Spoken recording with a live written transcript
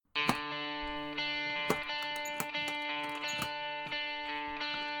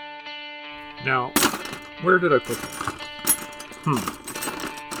Now, where did I put it?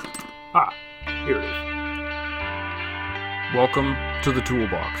 Here it is. Welcome to the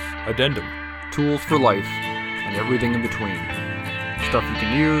Toolbox. Addendum. Tools for life and everything in between. Stuff you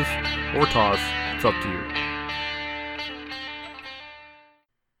can use or toss. It's up to you.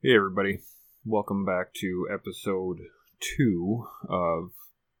 Hey everybody. Welcome back to episode 2 of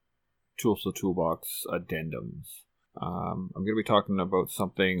Tools for the Toolbox Addendums. I'm going to be talking about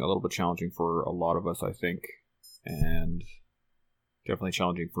something a little bit challenging for a lot of us, I think, and definitely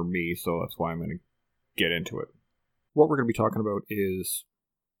challenging for me, so that's why I'm going to get into it. What we're going to be talking about is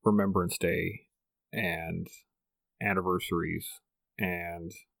Remembrance Day and anniversaries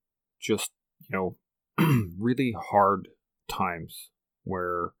and just, really hard times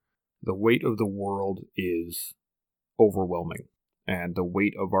where the weight of the world is overwhelming and the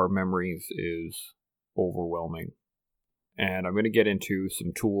weight of our memories is overwhelming. And I'm going to get into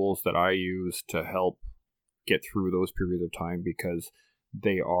some tools that I use to help get through those periods of time because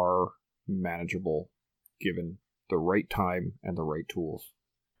they are manageable given the right time and the right tools.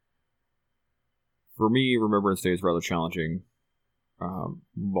 For me, Remembrance Day is rather challenging.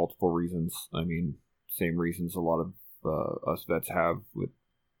 Multiple reasons. Same reasons a lot of us vets have.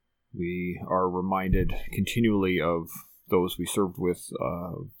 We are reminded continually of those we served with,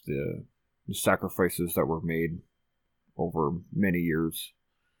 the sacrifices that were made over many years,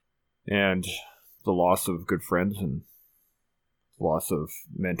 and the loss of good friends, and loss of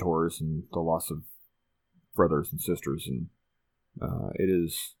mentors, and the loss of brothers and sisters, and it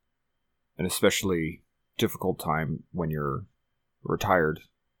is an especially difficult time when you're retired.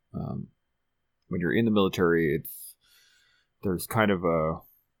 When you're in the military, there's a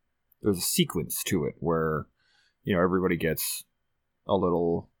sequence to it where everybody gets a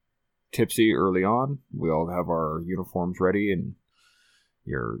little tipsy early on. We all have our uniforms ready, and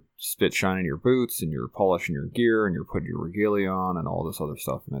you're spit shining your boots, and you're polishing your gear, and you're putting your regalia on, and all this other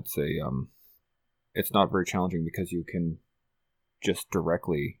stuff. And it's not very challenging because you can just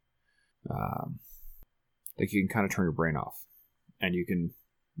directly, you can kind of turn your brain off, and you can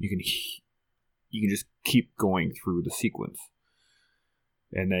just keep going through the sequence,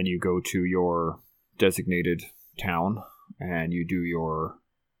 and then you go to your designated town, and you do your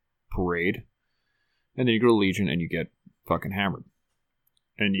parade, and then you go to Legion and you get fucking hammered,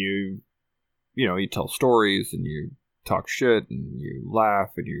 and you tell stories, and you talk shit, and you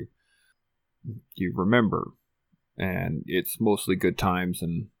laugh, and you remember, and it's mostly good times.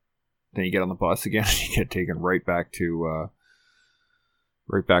 And then you get on the bus again and you get taken right back to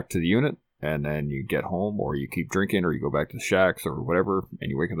the unit, and then you get home, or you keep drinking, or you go back to the shacks or whatever,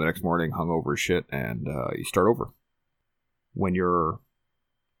 and you wake up the next morning hungover as shit, and you start over. When you're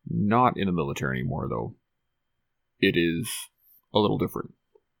not in the military anymore, though, it is a little different.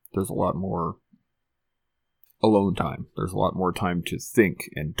 There's a lot more alone time. There's a lot more time to think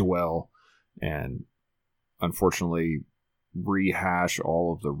and dwell and, unfortunately, rehash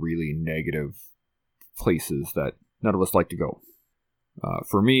all of the really negative places that none of us like to go.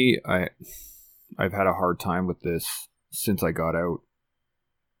 For me, I've had a hard time with this since I got out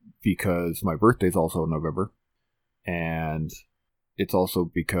because my birthday's also in November, and it's also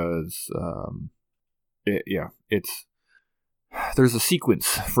because there's a sequence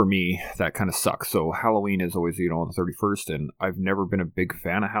for me that kind of sucks. So Halloween is always on the 31st, and I've never been a big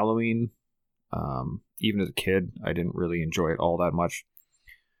fan of Halloween. Even as a kid, I didn't really enjoy it all that much.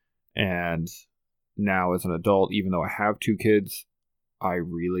 And now as an adult, even though I have 2 kids, I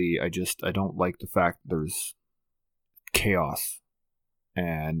don't like the fact there's chaos.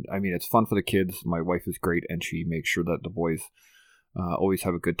 And it's fun for the kids. My wife is great, and she makes sure that the boys always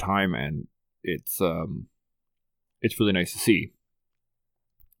have a good time, and it's really nice to see.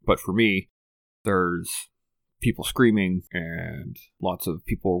 But for me, there's people screaming and lots of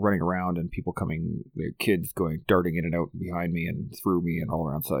people running around, and people coming, their kids darting in and out behind me and through me and all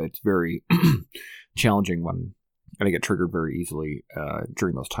around. So it's very challenging and I get triggered very easily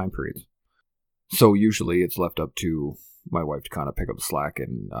during those time periods. So usually it's left up to my wife to kind of pick up the slack,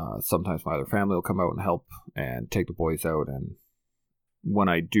 and sometimes my other family will come out and help and take the boys out. And when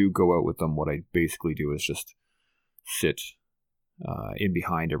I do go out with them, what I basically do is just sit in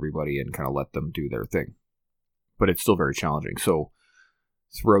behind everybody and kind of let them do their thing. But it's still very challenging. So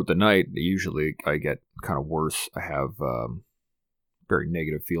throughout the night, usually I get kind of worse. I have very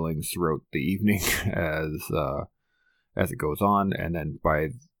negative feelings throughout the evening as it goes on. And then by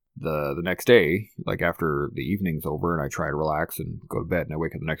the next day, like after the evening's over and I try to relax and go to bed, and I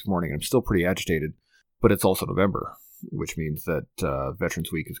wake up the next morning and I'm still pretty agitated. But it's also November, which means that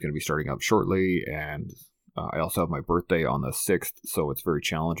Veterans Week is going to be starting up shortly, and I also have my birthday on the 6th, so it's very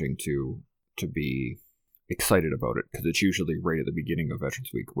challenging to to be excited about it, because it's usually right at the beginning of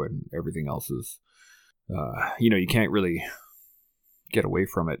Veterans Week when everything else is, you can't really get away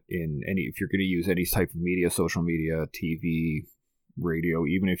from it if you're going to use any type of media, social media, TV, radio,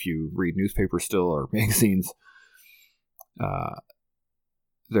 even if you read newspapers still or magazines,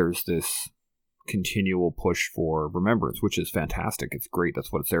 there's this continual push for remembrance, which is fantastic. It's great.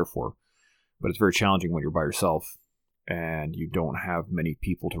 That's what it's there for. But it's very challenging when you're by yourself and you don't have many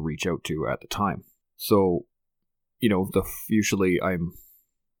people to reach out to at the time. So, usually I'm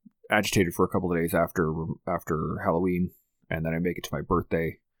agitated for a couple of days after Halloween, and then I make it to my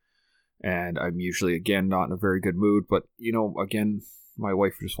birthday, and I'm usually, again, not in a very good mood, but, again, my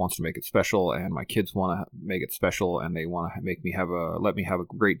wife just wants to make it special, and my kids want to make it special, and they want to let me have a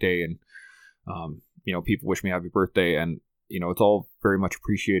great day, and, people wish me happy birthday, and, it's all very much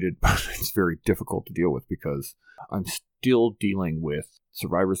appreciated, but it's very difficult to deal with because I'm still dealing with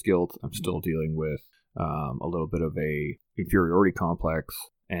survivor's guilt. I'm still dealing with a little bit of a inferiority complex,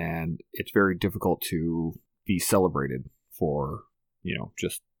 and it's very difficult to be celebrated for,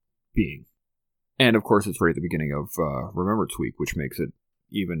 just being. And of course, it's right at the beginning of Remembrance Week, which makes it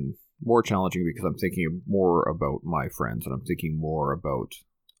even more challenging because I'm thinking more about my friends and I'm thinking more about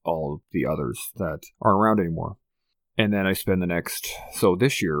all of the others that aren't around anymore. And then I spend so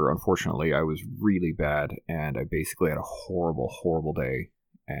this year, unfortunately, I was really bad and I basically had a horrible, horrible day.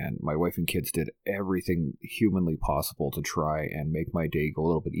 And my wife and kids did everything humanly possible to try and make my day go a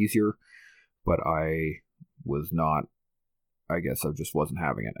little bit easier. But I just wasn't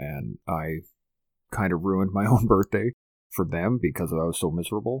having it. And I kind of ruined my own birthday for them because I was so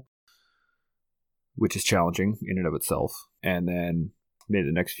miserable, which is challenging in and of itself. And then made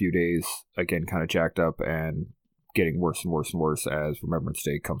the next few days, again, kind of jacked up and getting worse and worse and worse as Remembrance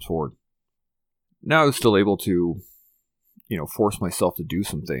Day comes forward. Now I was still able to, force myself to do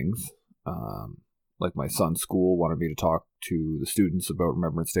some things. Like my son's school wanted me to talk to the students about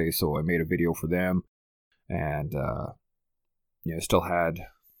Remembrance Day, so I made a video for them. And, I still had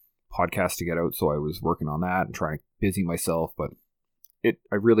podcasts to get out, so I was working on that and trying to busy myself. But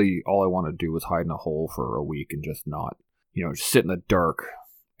all I wanted to do was hide in a hole for a week and just not, just sit in the dark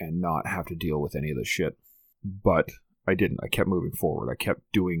and not have to deal with any of this shit. But I didn't. I kept moving forward. I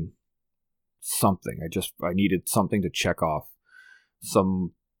kept doing something. I needed something to check off,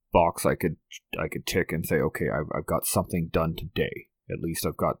 some box I could tick and say, okay, I've got something done today. At least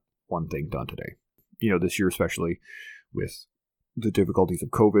I've got one thing done today. This year, especially with the difficulties of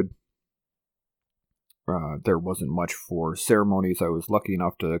COVID, there wasn't much for ceremonies. I was lucky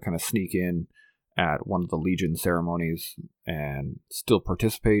enough to kind of sneak in at one of the Legion ceremonies and still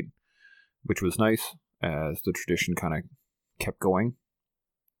participate, which was nice as the tradition kind of kept going.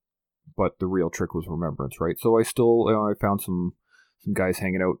 But the real trick was remembrance, right? So I still, I found some guys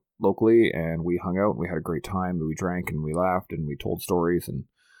hanging out locally, and we hung out and we had a great time, and we drank and we laughed and we told stories and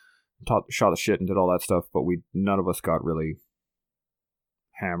shot the shit and did all that stuff. But none of us got really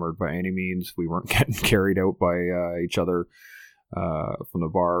hammered by any means. We weren't getting carried out by each other from the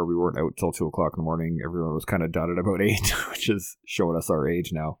bar. We weren't out till 2 o'clock in the morning. Everyone was kind of done at about 8, which is showing us our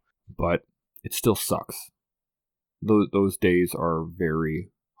age now. But it still sucks. Those days are very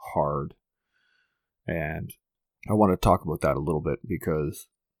hard. And I want to talk about that a little bit because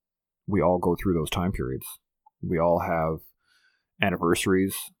we all go through those time periods. We all have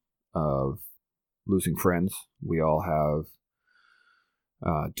anniversaries of losing friends. We all have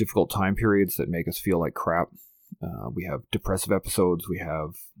difficult time periods that make us feel like crap. We have depressive episodes. We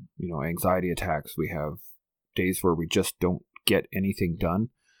have, anxiety attacks. We have days where we just don't get anything done.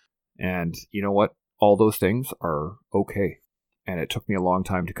 And you know what? All those things are okay. And it took me a long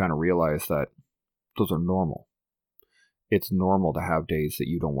time to kind of realize that those are normal. It's normal to have days that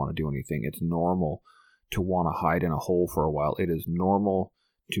you don't want to do anything. It's normal to want to hide in a hole for a while. It is normal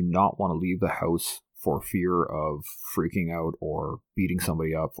to not want to leave the house for fear of freaking out or beating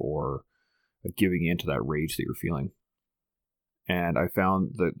somebody up or giving in to that rage that you're feeling. And I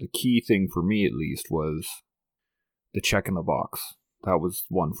found that the key thing for me, at least, was the check in the box. That was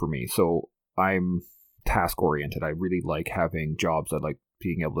one for me. So I'm task oriented. I really like having jobs. I like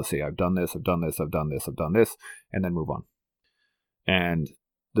being able to say, I've done this, I've done this, I've done this, I've done this, and then move on. And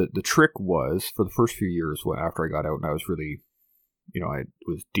the trick was, for the first few years after I got out and I was really, I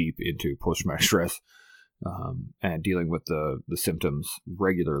was deep into post-traumatic stress and dealing with the symptoms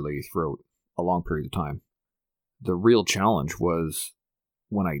regularly throughout a long period of time. The real challenge was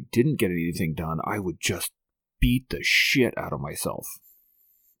when I didn't get anything done, I would just beat the shit out of myself.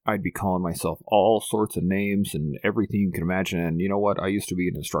 I'd be calling myself all sorts of names and everything you can imagine. And you know what? I used to be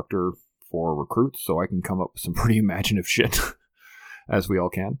an instructor for recruits, so I can come up with some pretty imaginative shit, as we all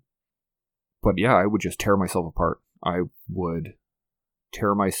can. But yeah, I would just tear myself apart. I would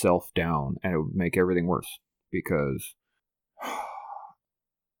tear myself down, and it would make everything worse because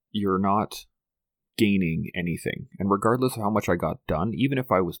you're not gaining anything. And regardless of how much I got done, even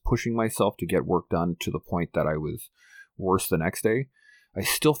if I was pushing myself to get work done to the point that I was worse the next day, I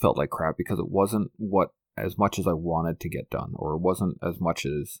still felt like crap because it wasn't as much as I wanted to get done, or it wasn't as much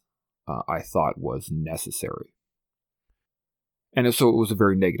as I thought was necessary. And so it was a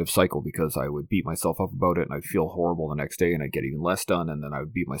very negative cycle because I would beat myself up about it and I'd feel horrible the next day and I'd get even less done, and then I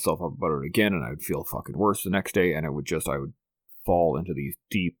would beat myself up about it again and I would feel fucking worse the next day, and I would fall into these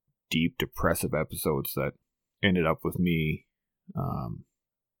deep depressive episodes that ended up with me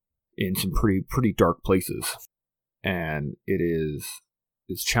in some pretty dark places. And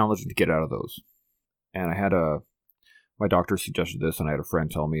it's challenging to get out of those. And my doctor suggested this, and I had a friend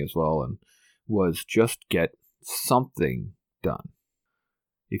tell me as well, and was just get something done.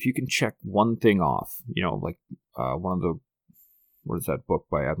 If you can check one thing off, like what is that book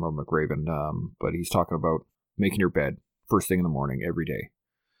by Admiral McRaven? But he's talking about making your bed first thing in the morning every day,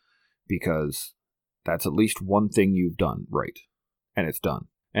 because that's at least one thing you've done right, and it's done.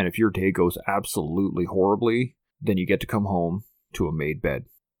 And if your day goes absolutely horribly, then you get to come home to a made bed.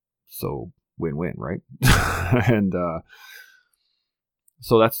 So win-win, right? And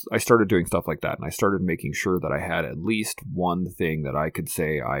so I started doing stuff like that, and I started making sure that I had at least one thing that I could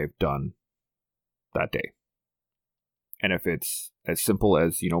say I've done that day. And if it's as simple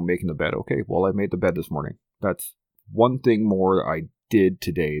as, making the bed, okay, well, I made the bed this morning. That's one thing more I did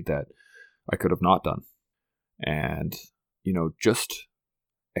today that I could have not done. And, just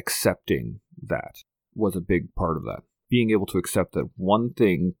accepting that was a big part of that. Being able to accept that one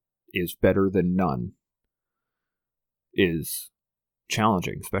thing is better than none is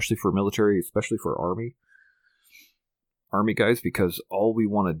challenging, especially for military, especially for army guys, because all we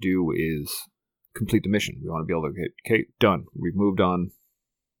want to do is complete the mission. We want to be able to get, okay, done. We've moved on.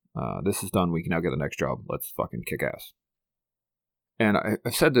 This is done. We can now get the next job. Let's fucking kick ass. And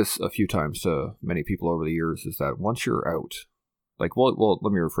I've said this a few times to many people over the years, is that once you're out, let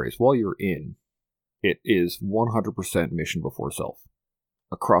me rephrase. While you're in, it is 100% mission before self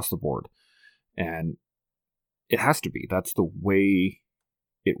across the board. And it has to be. That's the way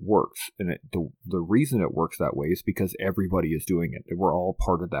it works. And the reason it works that way is because everybody is doing it. We're all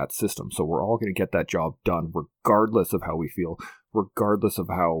part of that system. So we're all going to get that job done regardless of how we feel, regardless of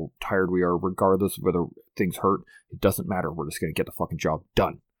how tired we are, regardless of whether things hurt. It doesn't matter. We're just going to get the fucking job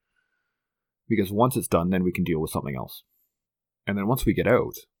done. Because once it's done, then we can deal with something else. And then once we get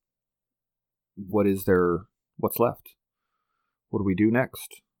out, what's left? What do we do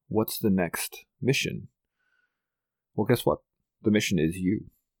next? What's the next mission? Well, guess what? The mission is you.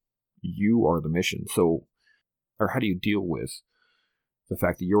 You are the mission. So, or how do you deal with the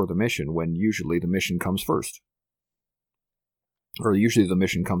fact that you're the mission when usually the mission comes first? Or usually the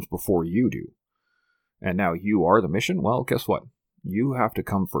mission comes before you do. And now you are the mission? Well, guess what? You have to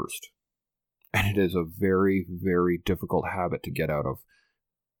come first. And it is a very, very difficult habit to get out of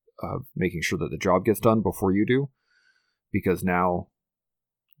making sure that the job gets done before you do. Because now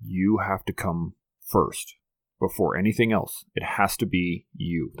you have to come first. Before anything else, it has to be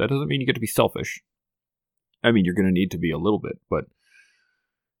you. That doesn't mean you get to be selfish. I mean, you're going to need to be a little bit, but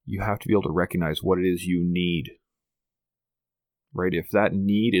you have to be able to recognize what it is you need. Right? If that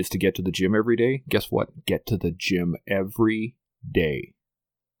need is to get to the gym every day, guess what? Get to the gym every day.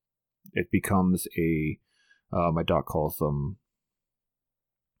 It becomes my doc calls them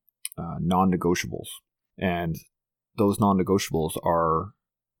non-negotiables. And those non-negotiables are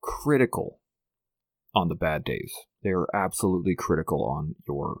critical on the bad days. They are absolutely critical on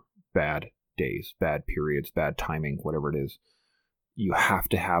your bad days, bad periods, bad timing, whatever it is. You have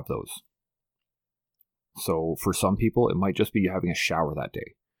to have those. So for some people, it might just be having a shower that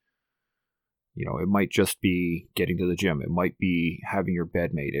day. It might just be getting to the gym. It might be having your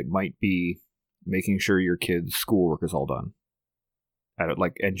bed made. It might be making sure your kids' schoolwork is all done.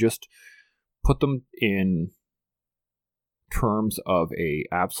 And just put them in terms of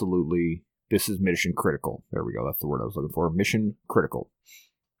absolutely, this is mission critical. There we go. That's the word I was looking for. Mission critical.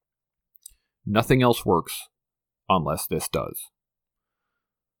 Nothing else works unless this does.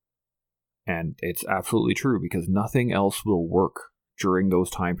 And it's absolutely true, because nothing else will work during those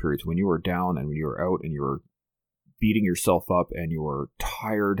time periods when you are down and when you're out and you're beating yourself up and you're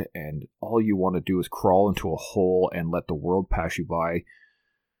tired and all you want to do is crawl into a hole and let the world pass you by.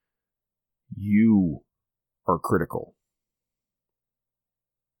 You are critical.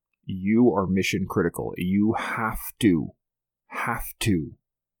 You are mission critical. You have to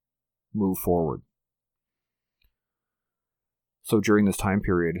move forward. So during this time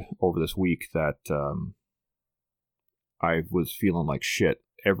period over this week that I was feeling like shit,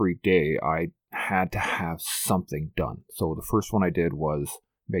 every day I had to have something done. So the first one I did was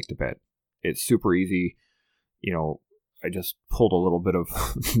make the bed. It's super easy. I just pulled a little bit of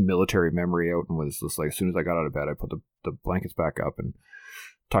military memory out and was just like, as soon as I got out of bed, I put the blankets back up and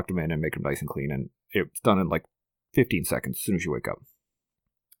tucked them in and make them nice and clean. And it's done in like 15 seconds as soon as you wake up.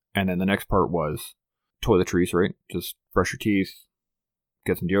 And then the next part was toiletries, right? Just brush your teeth,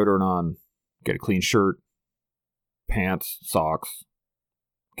 get some deodorant on, get a clean shirt, pants, socks.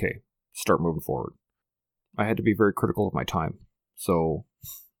 Okay, start moving forward. I had to be very critical of my time. So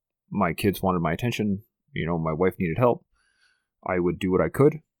my kids wanted my attention. My wife needed help. I would do what I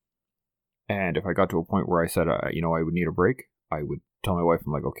could. And if I got to a point where I said, I would need a break, I would tell my wife,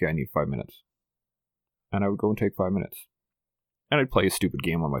 I'm like, okay, I need 5 minutes. And I would go and take 5 minutes. And I'd play a stupid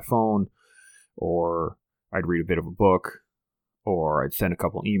game on my phone, or I'd read a bit of a book, or I'd send a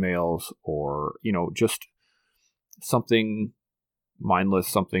couple emails, or, just something mindless,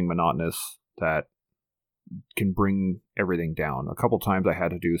 something monotonous that can bring everything down. A couple times I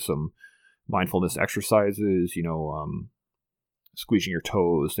had to do some mindfulness exercises, squeezing your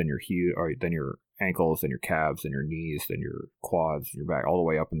toes, then your heel, or then your ankles, then your calves, then your knees, then your quads, your back, all the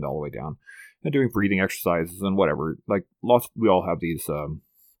way up and all the way down, and doing breathing exercises and whatever. Like we all have these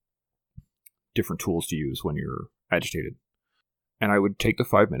different tools to use when you're agitated. And I would take the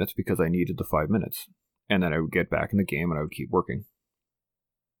 5 minutes because I needed the 5 minutes, and then I would get back in the game and I would keep working.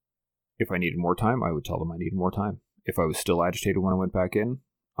 If I needed more time, I would tell them I needed more time. If I was still agitated when I went back in,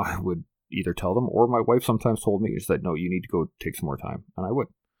 I would either tell them, or my wife sometimes told me, she said, no, you need to go take some more time. And I would.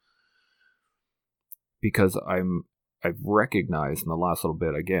 Because I've recognized in the last little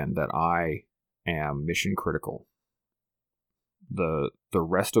bit, again, that I am mission critical. The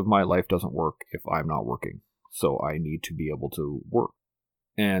rest of my life doesn't work if I'm not working. So I need to be able to work.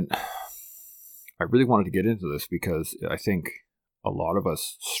 And I really wanted to get into this because I think a lot of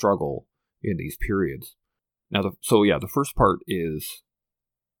us struggle in these periods. Now, the first part is,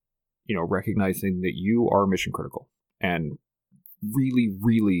 recognizing that you are mission critical and really,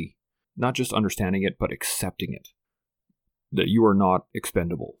 really not just understanding it, but accepting it. That you are not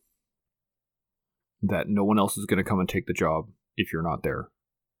expendable. That no one else is going to come and take the job if you're not there.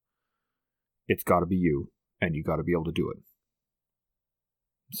 It's got to be you, and you got to be able to do it.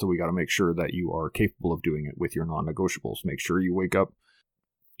 So we got to make sure that you are capable of doing it with your non-negotiables. Make sure you wake up,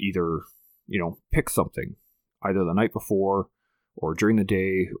 either, pick something, either the night before or during the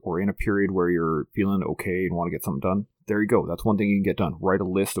day or in a period where you're feeling okay and want to get something done. There you go. That's one thing you can get done. Write a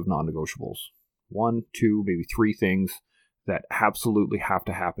list of non-negotiables. 1, 2, maybe 3 things that absolutely have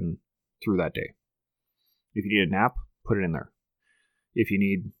to happen through that day. If you need a nap, put it in there. If you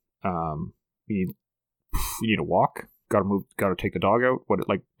need you need a walk, gotta take the dog out,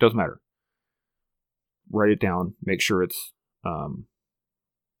 doesn't matter. Write it down, make sure it's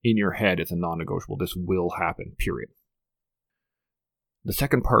in your head, it's a non-negotiable. This will happen, period. The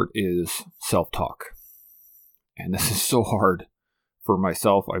second part is self-talk. And this is so hard for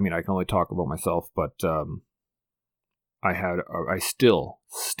myself. I mean, I can only talk about myself, but I still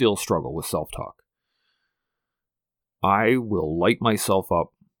struggle with self-talk. I will light myself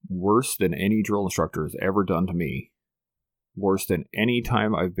up worse than any drill instructor has ever done to me. Worse than any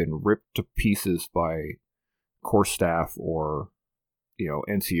time I've been ripped to pieces by course staff or,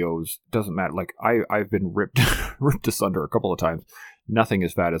 NCOs. Doesn't matter. Like, I've been ripped asunder a couple of times. Nothing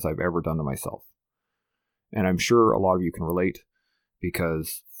as bad as I've ever done to myself. And I'm sure a lot of you can relate,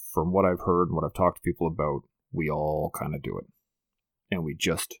 because from what I've heard and what I've talked to people about, we all kind of do it. And we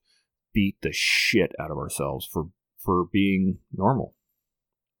just beat the shit out of ourselves for being normal,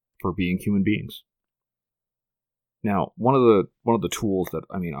 for being human beings. Now, one of the tools that,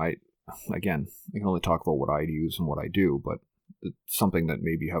 I can only talk about what I use and what I do, but it's something that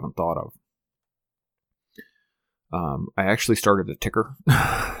maybe you haven't thought of. I actually started a ticker.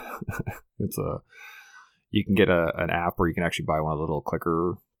 You can get an app where you can actually buy one of the little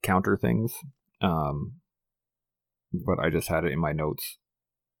clicker counter things. But I just had it in my notes,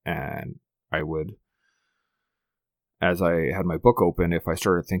 and I would, as I had my book open, if I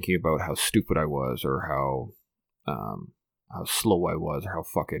started thinking about how stupid I was, or how slow I was, or how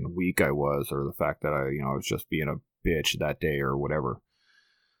fucking weak I was, or the fact that I was just being a bitch that day or whatever,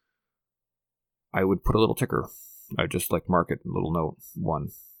 I would put a little ticker. I just mark it, a little note, 1,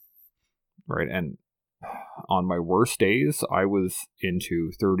 right? And on my worst days, I was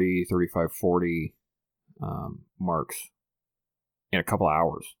into 30, 35, 40 marks in a couple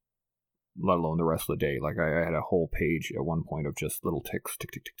hours, let alone the rest of the day. I had a whole page at one point of just little ticks,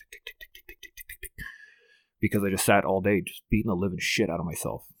 tick, tick, tick, tick, tick, tick, tick, tick, tick, tick, tick. because I just sat all day just beating the living shit out of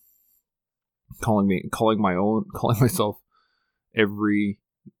myself. Calling myself every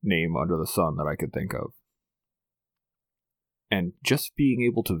name under the sun that I could think of. And just being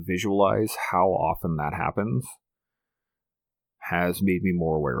able to visualize how often that happens has made me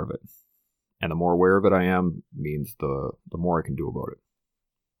more aware of it. And the more aware of it I am means the more I can do about it.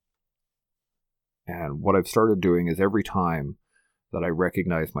 And what I've started doing is every time that I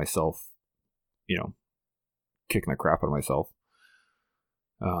recognize myself, kicking the crap out of myself,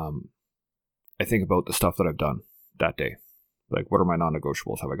 I think about the stuff that I've done that day. Like, what are my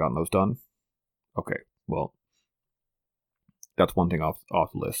non-negotiables? Have I gotten those done? Okay, well, that's one thing off the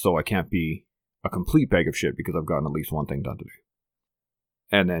list. So I can't be a complete bag of shit because I've gotten at least one thing done today.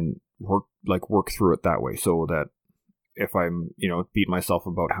 And then work through it that way, so that if I'm, beat myself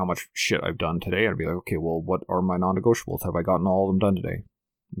about how much shit I've done today, I'd be like, okay, well, what are my non-negotiables? Have I gotten all of them done today?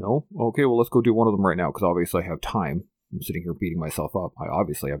 No? Okay, well, let's go do one of them right now, because obviously I have time. I'm sitting here beating myself up. I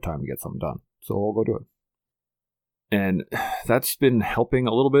obviously have time to get something done, so I'll go do it. And that's been helping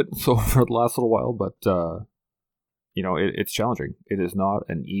a little bit so for the last little while, but, it's challenging. It is not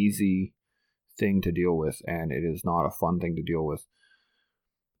an easy thing to deal with, and it is not a fun thing to deal with.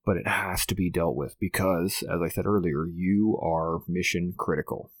 But it has to be dealt with because, as I said earlier, you are mission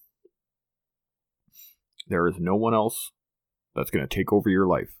critical. There is no one else that's going to take over your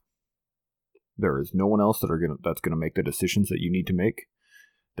life. There is no one else that's going to make the decisions that you need to make.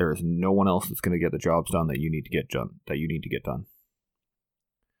 There is no one else that's going to get the jobs done that you need to get done.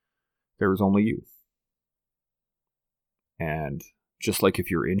 There is only you. And just like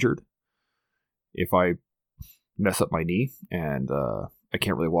if you're injured, if I mess up my knee and I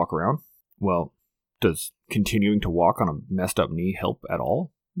can't really walk around, well, does continuing to walk on a messed up knee help at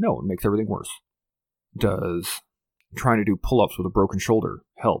all? No, it makes everything worse. Does trying to do pull-ups with a broken shoulder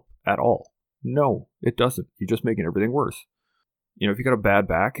help at all? No, it doesn't. You're just making everything worse. If you got a bad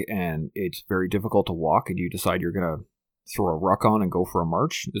back and it's very difficult to walk and you decide you're going to throw a ruck on and go for a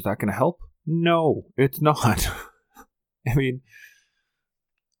march, is that going to help? No, it's not. I mean,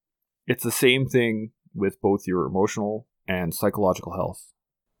 it's the same thing with both your emotional and psychological health.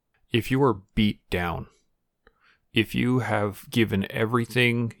 If you are beat down, if you have given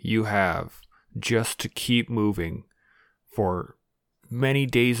everything you have just to keep moving for many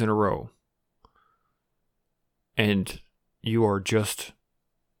days in a row, and you are just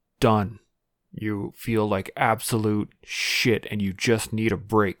done, you feel like absolute shit and you just need a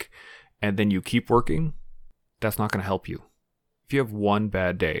break, and then you keep working, that's not going to help you. If you have one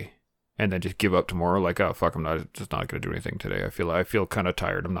bad day and then just give up tomorrow, like, oh, fuck, I'm just not going to do anything today. I feel kind of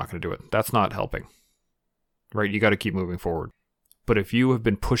tired. I'm not going to do it. That's not helping, right? You got to keep moving forward. But if you have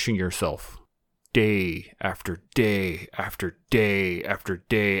been pushing yourself day after day after day after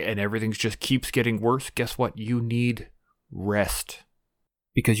day, and everything just keeps getting worse, guess what? You need rest.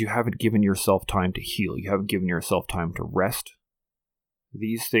 Because you haven't given yourself time to heal. You haven't given yourself time to rest.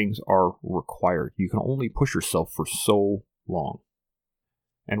 These things are required. You can only push yourself for so long.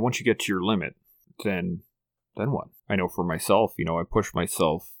 And once you get to your limit, then what? I know for myself, I push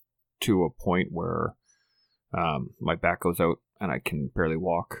myself to a point where my back goes out and I can barely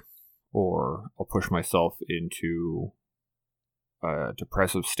walk. Or I'll push myself into a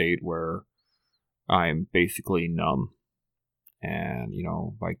depressive state where I'm basically numb. And,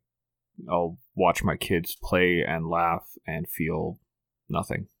 I'll watch my kids play and laugh and feel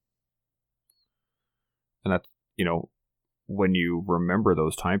nothing. And that's, when you remember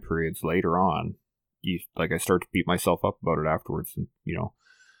those time periods later on, I start to beat myself up about it afterwards. And,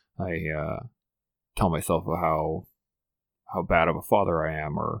 I tell myself how bad of a father I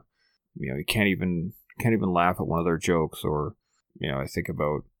am, or, you can't even laugh at one of their jokes, or, I think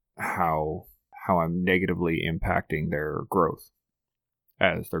about how I'm negatively impacting their growth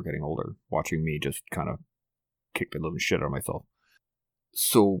as they're getting older, watching me just kind of kick the living shit out of myself.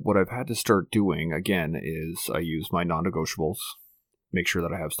 So what I've had to start doing, again, is I use my non-negotiables, make sure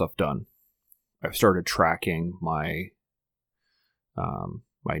that I have stuff done. I've started tracking my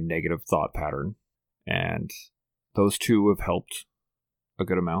negative thought pattern, and those two have helped a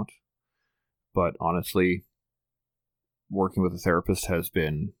good amount. But honestly, working with a therapist has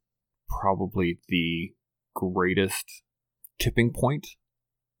been probably the greatest tipping point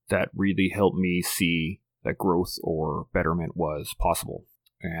that really helped me see that growth or betterment was possible.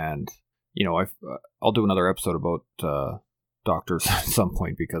 And, I'll do another episode about doctors at some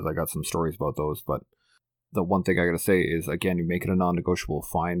point, because I got some stories about those. But the one thing I got to say is, again, you make it a non-negotiable.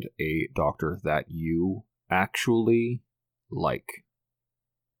 Find a doctor that you actually like,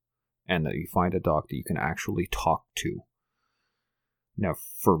 and that you find a doc that you can actually talk to. Now,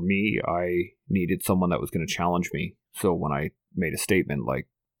 for me, I needed someone that was going to challenge me. So when I made a statement like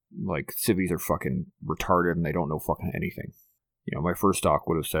civvies are fucking retarded and they don't know fucking anything, my first doc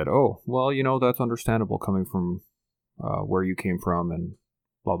would have said, oh, well, that's understandable coming from where you came from and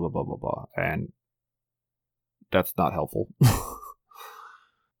blah, blah, blah, blah, blah. And that's not helpful.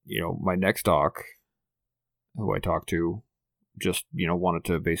 My next doc, who I talked to, just, wanted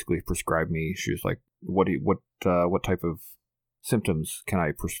to basically prescribe me. She was like, what type of symptoms can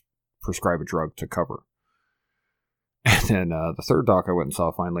I prescribe a drug to cover? And then the third doc I went and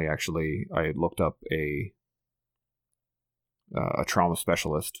saw, finally, actually, I looked up a trauma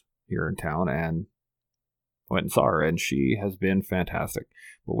specialist here in town and went and saw her, and she has been fantastic.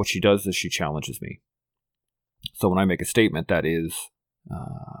 But what she does is she challenges me. So when I make a statement that is,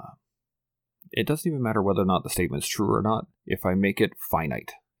 it doesn't even matter whether or not the statement is true or not. If I make it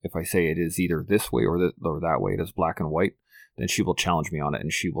finite, if I say it is either this way or that way, it is black and white, then she will challenge me on it,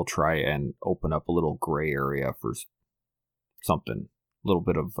 and she will try and open up a little gray area for something, a little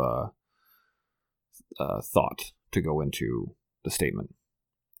bit of thought to go into the statement.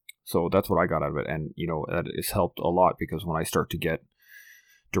 So that's what I got out of it, and that has helped a lot, because when I start to get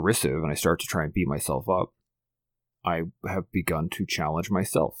derisive and I start to try and beat myself up, I have begun to challenge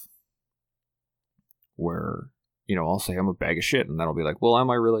myself. Where I'll say I'm a bag of shit, and then I'll be like, well, am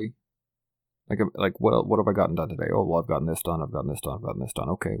I really? Like what have I gotten done today? Oh, well, I've gotten this done, I've gotten this done, I've gotten this done.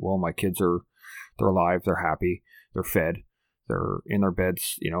 Okay, well, my kids they're alive, they're happy, they're fed, they're in their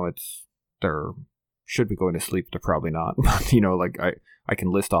beds. They're should be going to sleep, they're probably not. Like I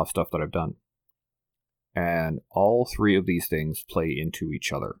can list off stuff that I've done, and all three of these things play into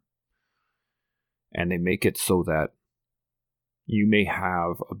each other, and they make it so that you may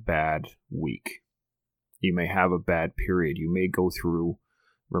have a bad week. You may have a bad period. You may go through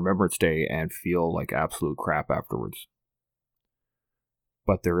Remembrance Day and feel like absolute crap afterwards.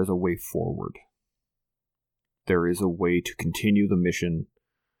 But there is a way forward. There is a way to continue the mission,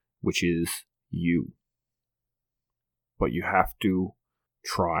 which is you. But you have to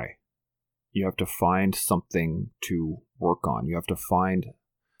try. You have to find something to work on. You have to find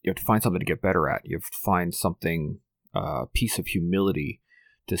something to get better at. You have to find something, a piece of humility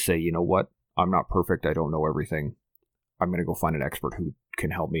to say, you know what? I'm not perfect. I don't know everything. I'm going to go find an expert who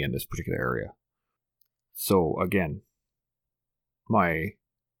can help me in this particular area. So again, my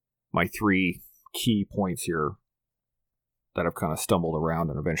three key points here that I've kind of stumbled around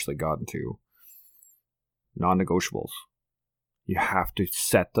and eventually gotten to. Non-negotiables. You have to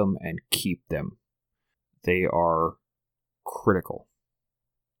set them and keep them. They are critical.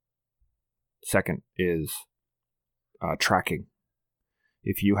 Second is tracking.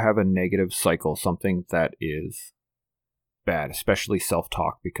 If you have a negative cycle, something that is bad, especially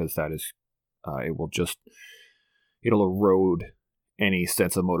self-talk, because that is, it'll erode any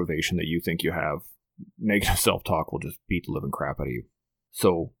sense of motivation that you think you have. Negative self-talk will just beat the living crap out of you.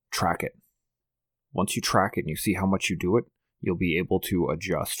 So track it. Once you track it and you see how much you do it, you'll be able to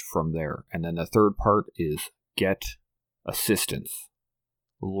adjust from there. And then the third part is get assistance.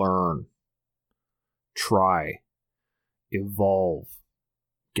 Learn. Try. Evolve.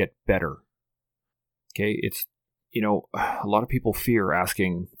 Get better. Okay, it's, a lot of people fear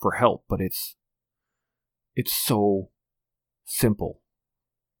asking for help, but it's so simple.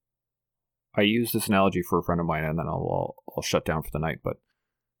 I use this analogy for a friend of mine, and then I'll shut down for the night, but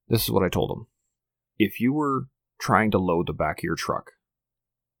this is what I told him. If you were trying to load the back of your truck,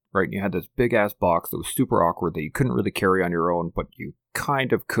 right, and you had this big-ass box that was super awkward that you couldn't really carry on your own, but you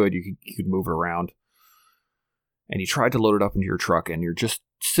kind of could, you could move it around, and you tried to load it up into your truck, and you're just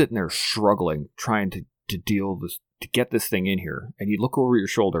sitting there struggling, trying to get this thing in here, and you look over your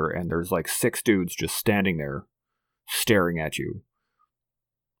shoulder, and there's like 6 dudes just standing there, staring at you,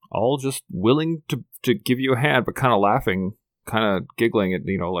 all just willing to give you a hand, but kind of laughing, kind of giggling at,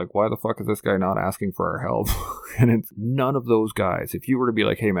 like, why the fuck is this guy not asking for our help? And it's none of those guys. If you were to be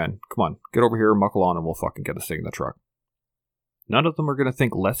like, hey man, come on, get over here, muckle on, and we'll fucking get this thing in the truck. None of them are going to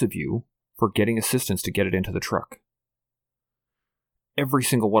think less of you for getting assistance to get it into the truck. Every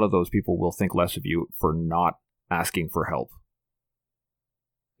single one of those people will think less of you for not asking for help.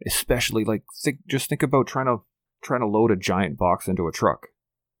 Especially, just think about trying to load a giant box into a truck.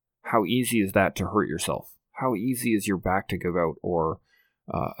 How easy is that to hurt yourself? How easy is your back to give out, or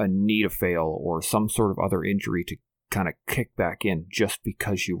a knee to fail, or some sort of other injury to kind of kick back in just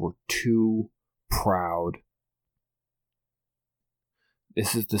because you were too proud?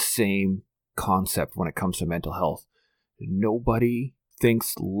 This is the same concept when it comes to mental health. Nobody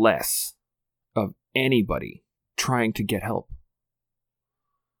thinks less of anybody trying to get help.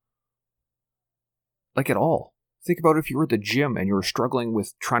 Like, at all. Think about if you were at the gym and you were struggling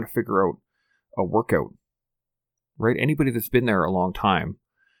with trying to figure out a workout, right? Anybody that's been there a long time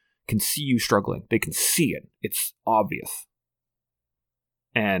can see you struggling. They can see it. It's obvious.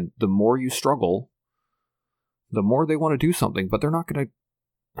 And the more you struggle, the more they want to do something, but they're not going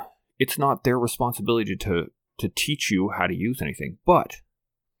to, it's not their responsibility to teach you how to use anything. But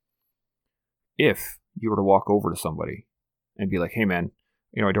if you were to walk over to somebody and be like, hey man,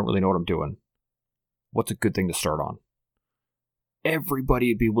 I don't really know what I'm doing. What's a good thing to start on?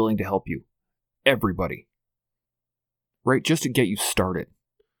 Everybody would be willing to help you. Everybody. Right? Just to get you started.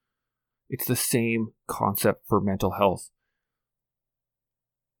 It's the same concept for mental health.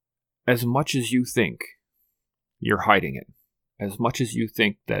 As much as you think you're hiding it, as much as you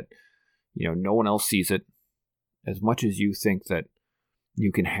think that, no one else sees it, as much as you think that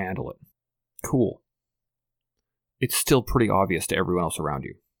you can handle it, cool. It's still pretty obvious to everyone else around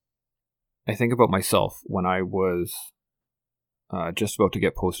you. I think about myself when I was just about to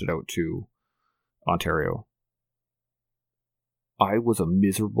get posted out to Ontario. I was a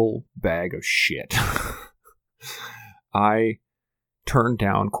miserable bag of shit. I turned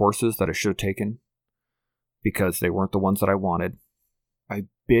down courses that I should have taken because they weren't the ones that I wanted. I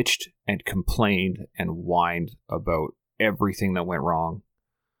bitched and complained and whined about everything that went wrong.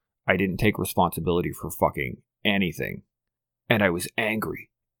 I didn't take responsibility for fucking anything. And I was angry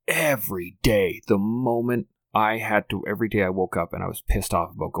every day. The moment I had to, every day I woke up and I was pissed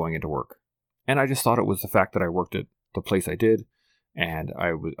off about going into work. And I just thought it was the fact that I worked at the place I did. And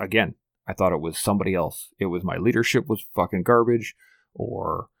I thought it was somebody else. It was my leadership was fucking garbage,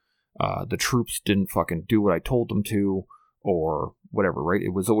 or the troops didn't fucking do what I told them to, or whatever, right?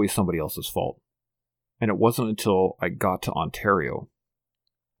 It was always somebody else's fault. And it wasn't until I got to Ontario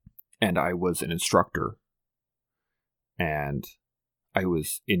and I was an instructor and I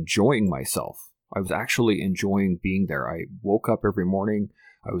was enjoying myself. I was actually enjoying being there. I woke up every morning.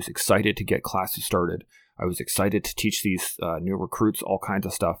 I was excited to get classes started. I was excited to teach these new recruits all kinds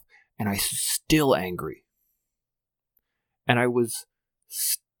of stuff. And I was still angry. And I was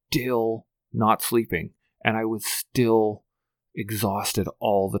still not sleeping. And I was still exhausted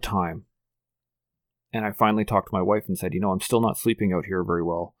all the time. And I finally talked to my wife and said, I'm still not sleeping out here very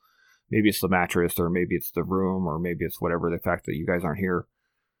well. Maybe it's the mattress, or maybe it's the room, or maybe it's whatever, the fact that you guys aren't here.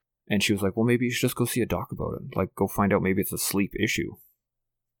 And she was like, well, maybe you should just go see a doc about it. Like, go find out, maybe it's a sleep issue.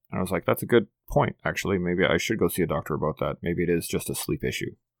 And I was like, that's a good point, actually. Maybe I should go see a doctor about that. Maybe it is just a sleep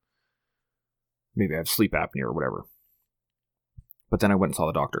issue. Maybe I have sleep apnea or whatever. But then I went and saw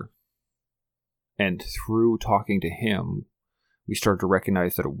the doctor. And through talking to him, we started to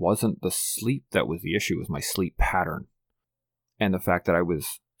recognize that it wasn't the sleep that was the issue. It was my sleep pattern. And the fact that I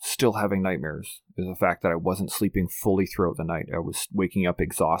was still having nightmares is the fact that I wasn't sleeping fully throughout the night. I was waking up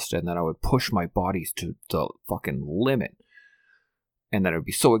exhausted, and then I would push my bodies to the fucking limit. And then I would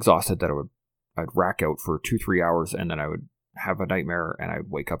be so exhausted that I'd rack out for 2-3 hours, and then I would have a nightmare, and I'd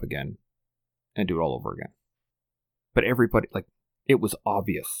wake up again and do it all over again. But everybody, it was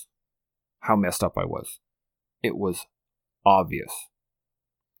obvious how messed up I was. It was obvious.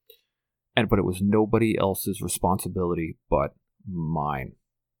 But it was nobody else's responsibility but mine.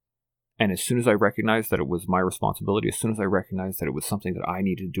 And as soon as I recognized that it was my responsibility, as soon as I recognized that it was something that I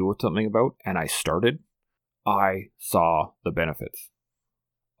needed to do something about, and I started, I saw the benefits.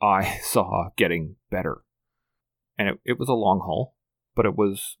 I saw getting better. And it was a long haul, but it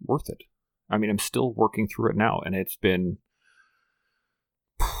was worth it. I mean, I'm still working through it now, and it's been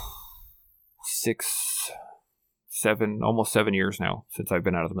almost 7 years now since I've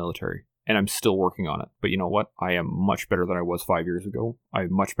been out of the military. And I'm still working on it. But you know what? I am much better than I was 5 years ago.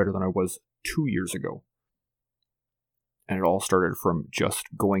 I'm much better than I was 2 years ago. And it all started from just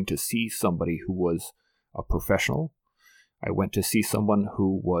going to see somebody who was a professional. I went to see someone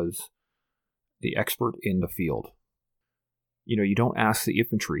who was the expert in the field. You don't ask the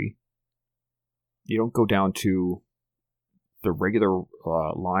infantry. You don't go down to the regular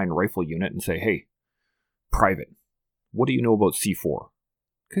line rifle unit and say, hey, private, what do you know about C4?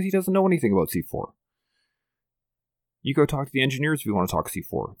 Because he doesn't know anything about C4. You go talk to the engineers if you want to talk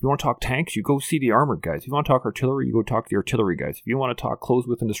C4. If you want to talk tanks, you go see the armored guys. If you want to talk artillery, you go talk to the artillery guys. If you want to talk close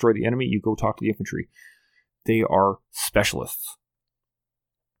with and destroy the enemy, you go talk to the infantry. They are specialists.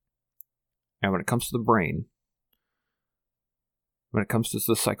 And when it comes to the brain, when it comes to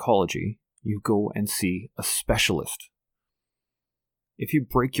the psychology, you go and see a specialist. If you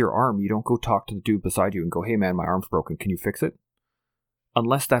break your arm, you don't go talk to the dude beside you and go, hey man, my arm's broken, can you fix it?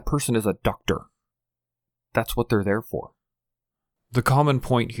 Unless that person is a doctor. That's what they're there for. The common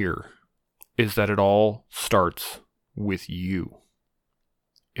point here is that it all starts with you.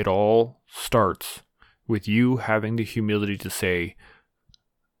 It all starts with you having the humility to say,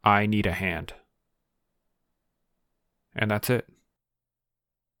 I need a hand. And that's it.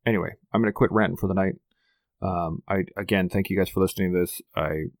 Anyway, I'm going to quit ranting for the night. Again, thank you guys for listening to this.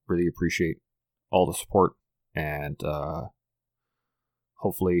 I really appreciate all the support, and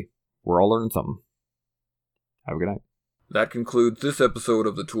hopefully we're all learning something. Have a good night. That concludes this episode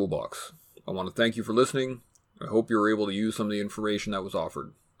of The Toolbox. I want to thank you for listening. I hope you were able to use some of the information that was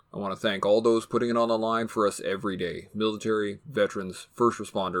offered. I want to thank all those putting it on the line for us every day. Military, veterans, first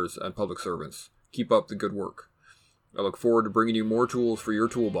responders, and public servants. Keep up the good work. I look forward to bringing you more tools for your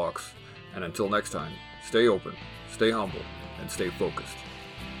toolbox. And until next time, stay open, stay humble, and stay focused.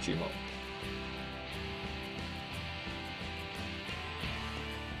 Chimo.